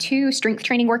have 2 strength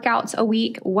training workouts a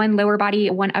week, 1 lower body,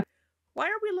 1 upper Why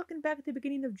are we looking back at the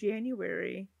beginning of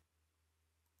January?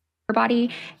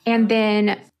 Body. And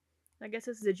then I guess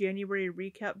this is a January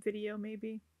recap video,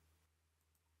 maybe.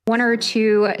 1 or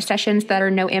 2 sessions that are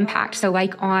no impact. So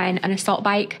like on an assault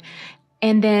bike.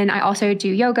 And then I also do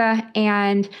yoga,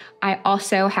 and I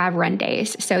also have run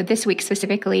days. So this week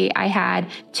specifically, I had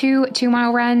 2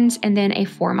 2-mile runs and then a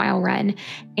 4-mile run.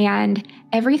 And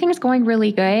everything's going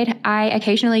really good. I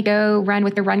occasionally go run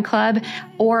with the run club,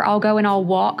 or I'll go and I'll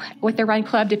walk with the run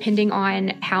club depending on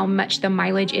how much the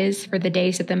mileage is for the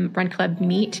days that the run club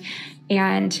meet.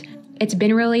 And it's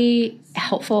been really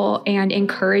helpful and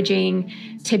encouraging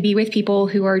to be with people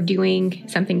who are doing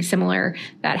something similar,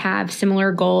 that have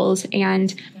similar goals.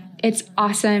 And it's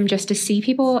awesome just to see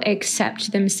people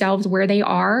accept themselves where they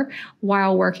are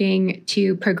while working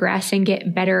to progress and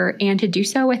get better, and to do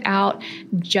so without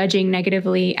judging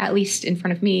negatively, at least in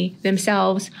front of me,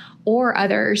 themselves or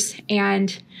others.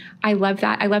 And I love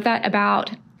that. I love that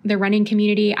about the running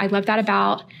community. I love that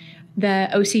about the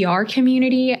OCR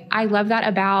community. I love that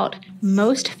about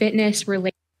most fitness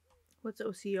related. What's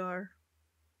OCR?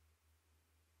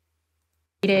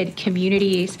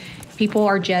 Communities. People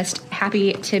are just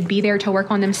happy to be there to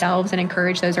work on themselves and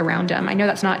encourage those around them. I know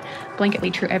that's not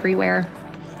blanketly true everywhere,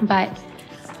 but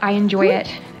I enjoy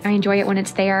it. I enjoy it when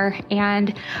it's there.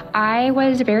 And I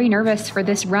was very nervous for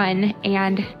this run,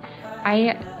 and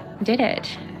I did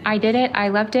it. I did it. I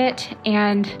loved it.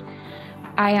 And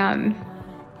I'm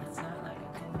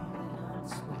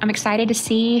excited to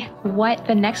see what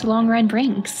the next long run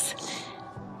brings.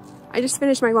 I just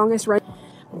finished my longest run,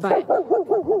 but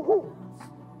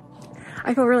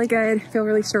I feel really good, feel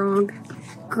really strong.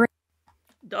 Great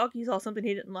Doggy saw something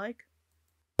he didn't like.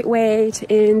 way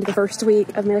to end the first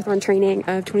week of marathon training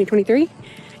of 2023,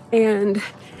 and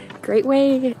great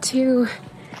way to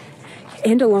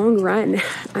end a long run.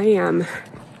 I am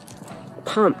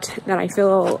pumped that I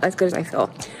feel as good as I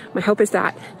feel. My hope is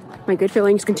that my good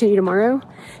feelings continue tomorrow,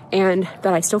 and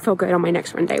that I still feel good on my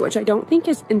next run day, which I don't think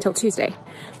is until Tuesday.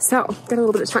 So, got a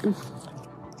little bit of time.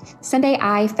 Sunday,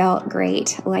 I felt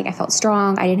great. Like, I felt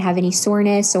strong. I didn't have any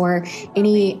soreness or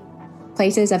any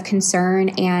places of concern,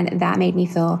 and that made me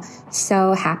feel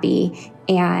so happy,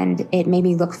 and it made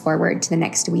me look forward to the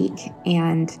next week.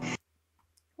 And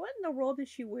what in the world is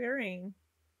she wearing?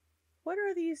 What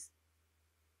are these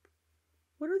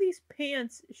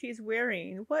pants she's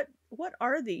wearing? What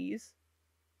are these?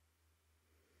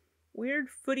 Weird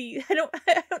footy. I don't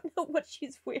know what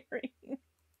she's wearing.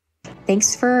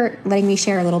 thanks for letting me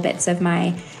share little bits of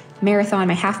my marathon,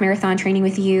 my half marathon training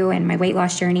with you, and my weight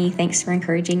loss journey. Thanks for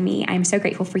encouraging me. I'm so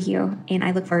grateful for you, and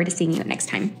I look forward to seeing you next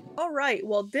time. All right,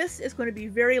 well, this is going to be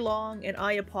very long, and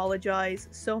I apologize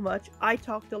so much. I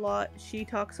talked a lot. She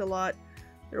talks a lot.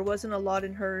 There wasn't a lot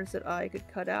in hers that I could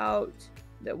cut out.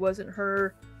 That wasn't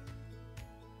her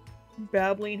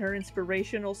babbling her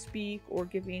inspirational speak or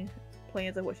giving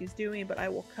plans of what she's doing, but I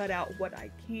will cut out what I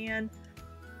can.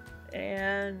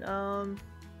 And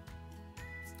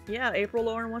yeah, April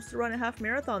Lauren wants to run a half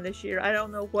marathon this year. I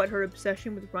don't know what her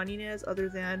obsession with running is, other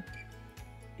than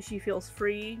she feels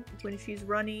free when she's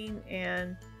running,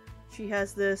 and she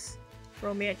has this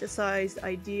romanticized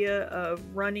idea of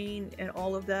running and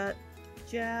all of that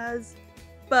jazz.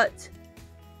 But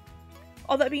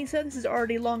all that being said, this is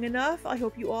already long enough. I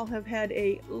hope you all have had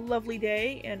a lovely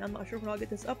day, and I'm not sure when I'll get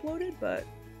this uploaded, but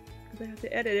because I have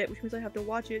to edit it, which means I have to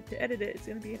watch it to edit it, it's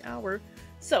going to be an hour.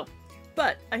 So,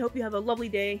 but I hope you have a lovely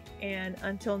day, and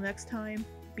until next time,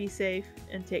 be safe,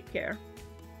 and take care.